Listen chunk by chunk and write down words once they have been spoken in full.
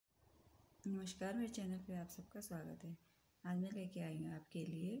नमस्कार, मेरे चैनल पे आप सबका स्वागत है। आज मैं लेके आई हूँ आपके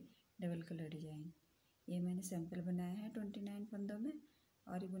लिए डबल कलर डिज़ाइन। ये मैंने सैंपल बनाया है 29 फंदों में,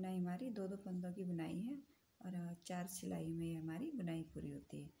 और ये बुनाई हमारी दो फंदों की बुनाई है और 4 सिलाई में ये हमारी बुनाई पूरी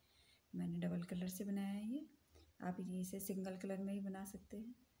होती है। मैंने डबल कलर से बनाया है ये। आप इसे सिंगल कलर में ही बना सकते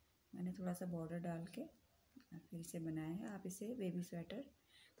हैं। मैंने थोड़ा सा बॉर्डर डाल के फिर इसे बनाया है। आप इसे बेबी स्वेटर,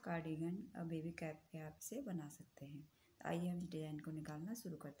 कार्डिगन और बेबी कैप पे आप इसे बना सकते हैं। आइए हम डिज़ाइन को निकालना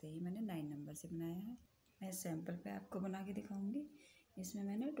शुरू करते हैं। ये मैंने 9 नंबर से बनाया है। मैं सैंपल पे आपको बना के दिखाऊंगी। इसमें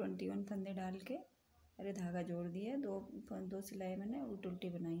मैंने 21 फंदे डाल के अरे धागा जोड़ दिया है। दो सिलाई मैंने उल्टी उल्टी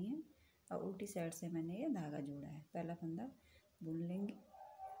बनाई है और उल्टी साइड से मैंने ये धागा जोड़ा है। पहला फंदा बुन लेंगे,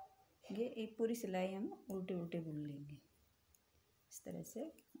 ये एक पूरी सिलाई हम उल्टी उल्टी बुन लेंगे। इस तरह से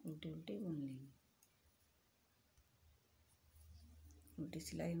उल्टी उल्टी बुन लेंगे। उल्टी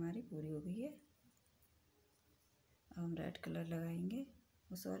सिलाई हमारी पूरी हो गई है। अब हम रेड कलर लगाएंगे,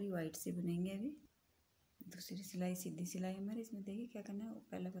 वाइट से बुनेंगे। अभी दूसरी सिलाई सीधी सिलाई हमारी। इसमें देखिए क्या करना है।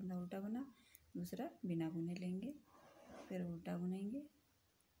 पहला फंदा उल्टा बुना, दूसरा बिना बुने लेंगे, फिर उल्टा बुनेंगे,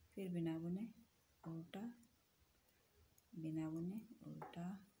 फिर बिना बुने उल्टा, बिना बुने उल्टा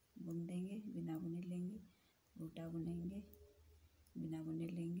बुन देंगे, बिना बुने लेंगे, उल्टा बुनेंगे, बिना बुने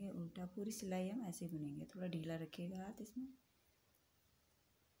लेंगे, उल्टा। पूरी सिलाई हम ऐसे बुनेंगे। थोड़ा ढीला रखिएगा हाथ। इसमें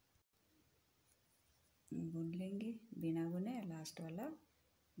बुन लेंगे, बिना बुने लास्ट वाला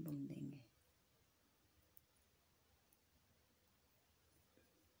बुन देंगे।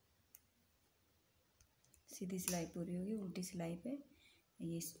 सीधी सिलाई पूरी होगी। उल्टी सिलाई पे,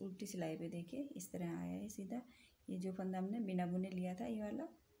 ये उल्टी सिलाई पे देखिए इस तरह आया है सीधा। ये जो फंदा हमने बिना बुने लिया था, ये वाला,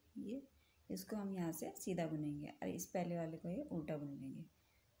 ये इसको हम यहाँ से सीधा बुनेंगे और इस पहले वाले को ये उल्टा बुन लेंगे।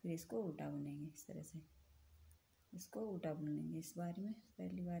 फिर इसको उल्टा बुनेंगे इस तरह से। इसको उल्टा बुन लेंगे इस बारी में।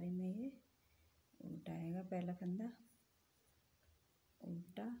 पहली बारी में ये उल्टा आएगा, पहला फंदा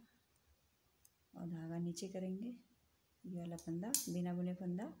उल्टा और धागा नीचे करेंगे। ये वाला फंदा बिना बुने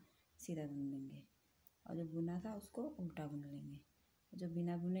फंदा सीधा बुन लेंगे और जो बुना था उसको उल्टा बुन लेंगे। जो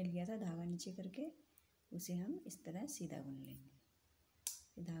बिना बुने लिया था धागा नीचे करके, उसे हम इस तरह सीधा बुन लेंगे।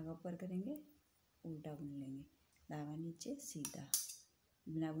 फिर धागा ऊपर करेंगे, उल्टा बुन लेंगे, धागा नीचे सीधा,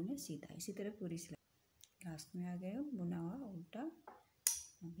 बिना बुने सीधा। इसी तरह पूरी सिलाई। लास्ट में आ गए हो बुना हुआ उल्टा,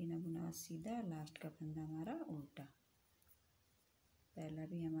 बिना बुना हुआ सीधा। लास्ट का फंदा हमारा उल्टा। पहला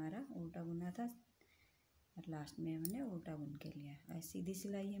भी हमारा उल्टा बुना था और लास्ट में हमने उल्टा बुन के लिया। और सीधी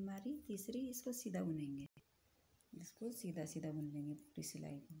सिलाई हमारी तीसरी, इसको सीधा बुनेंगे। इसको सीधा सीधा बुन लेंगे पूरी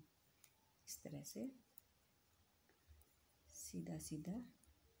सिलाई को इस तरह से। सीधा सीधा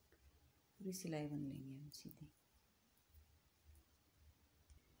पूरी सिलाई बुन लेंगे हम सीधी।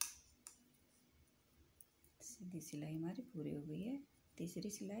 सीधी सिलाई हमारी पूरी हो गई है। तीसरी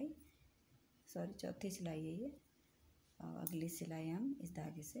सिलाई, चौथी सिलाई है ये। और अगली सिलाई हम इस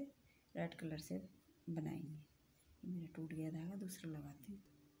धागे से रेड कलर से बनाएंगे। ये मेरा टूट गया धागा, दूसरा लगाते हैं।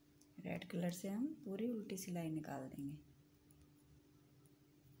 रेड कलर से हम पूरी उल्टी सिलाई निकाल देंगे।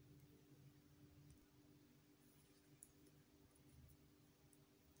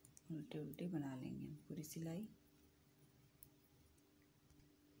 उल्टी उल्टी बना लेंगे हम पूरी सिलाई।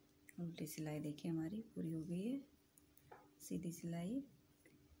 उल्टी सिलाई देखिए हमारी पूरी हो गई है। सीधी सिलाई,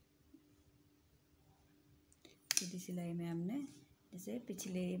 सीधी सिलाई में हमने जैसे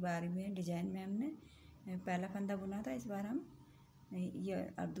पिछले बार में डिजाइन में हमने पहला फंदा बुना था, इस बार हम ये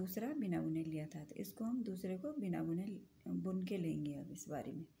और दूसरा बिना बुने लिया था, तो इसको हम दूसरे को बिना बुने बुन के लेंगे। अब इस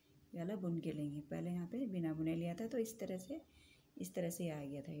बारी में ये वाला बुन के लेंगे। पहले यहाँ पे बिना बुने लिया था तो इस तरह से आ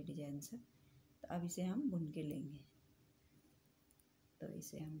गया था ये डिजाइन सब। तो अब इसे हम बुन के लेंगे। तो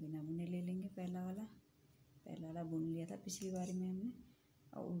इसे हम बिना बुने ले लेंगे। पहला वाला बुन लिया था पिछली बारी में हमने,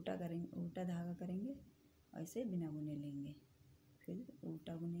 और उल्टा करेंगे, उल्टा धागा करेंगे और इसे बिना बुने लेंगे। फिर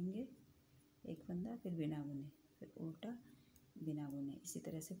उल्टा बुनेंगे एक फंदा, फिर बिना बुने, फिर उल्टा बिना बुने। इसी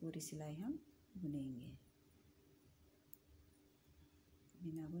तरह से पूरी सिलाई हम बुनेंगे।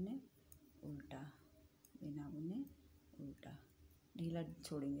 बिना बुने उल्टा, बिना बुने उल्टा। ढीला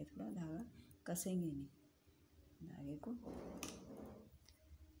छोड़ेंगे, थोड़ा धागा कसेंगे नहीं धागे को।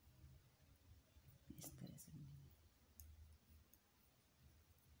 इस तरह से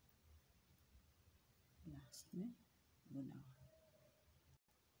लास्ट में बुना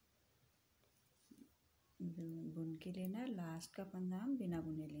बुन के लेना। लास्ट का फंदा हम बिना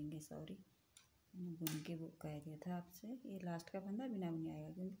बुने लेंगे। मैंने बुन के वो कह दिया था आपसे। ये लास्ट का फंदा बिना बुने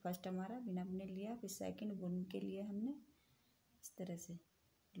आएगा, क्योंकि फर्स्ट हमारा बिना बुने लिया, फिर सेकंड बुन के लिए हमने इस तरह से।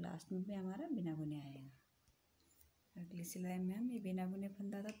 लास्ट में भी हमारा बिना बुने आएगा। अगली सिलाई में हम ये बिना बुने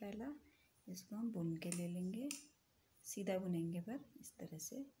फंदा था पहला, इसको हम बुन के ले लेंगे। सीधा बुनेंगे, पर इस तरह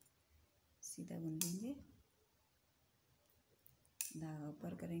से सीधा बुन लेंगे, धागा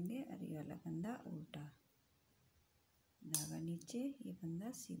ऊपर करेंगे और ये वाला फंदा उल्टा, धागा नीचे, ये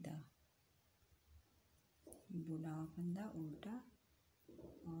फंदा सीधा, बुना हुआ फंदा उल्टा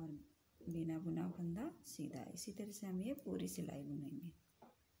और बिना बुना फंदा सीधा। इसी तरह से हम ये पूरी सिलाई बुनेंगे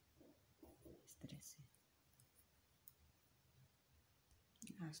इस तरह से।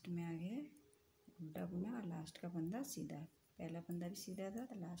 लास्ट में आ गया उल्टा बुना और लास्ट का फंदा सीधा। पहला फंदा भी सीधा था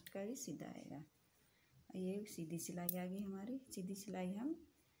तो लास्ट का भी सीधा आएगा। ये सीधी सिलाई आ गई हमारी। सीधी सिलाई हम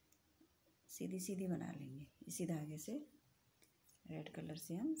सीधी सीधी बना लेंगे इसी धागे से। रेड कलर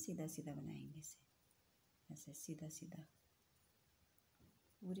से हम सीधा सीधा बनाएंगे इसे, ऐसे सीधा सीधा।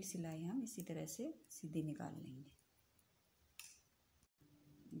 पूरी सिलाई हम इसी तरह से सीधी निकाल लेंगे।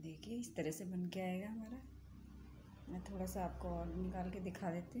 देखिए इस तरह से बन के आएगा हमारा। मैं थोड़ा सा आपको और निकाल के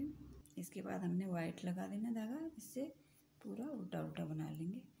दिखा देती हूँ। इसके बाद हमने वाइट लगा देना धागा, इससे पूरा उल्टा उल्टा बना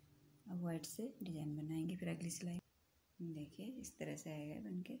लेंगे। अब वाइट से डिजाइन बनाएंगे फिर अगली सिलाई। देखिए इस तरह से आएगा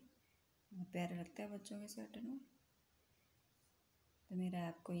बन के। प्यारा लगता है बच्चों के स्वेटर में। तो मेरा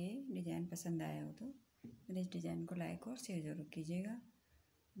आपको ये डिज़ाइन पसंद आया हो तो मेरे इस डिज़ाइन को लाइक और शेयर ज़रूर कीजिएगा।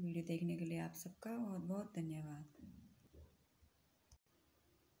 वीडियो देखने के लिए आप सबका बहुत बहुत धन्यवाद।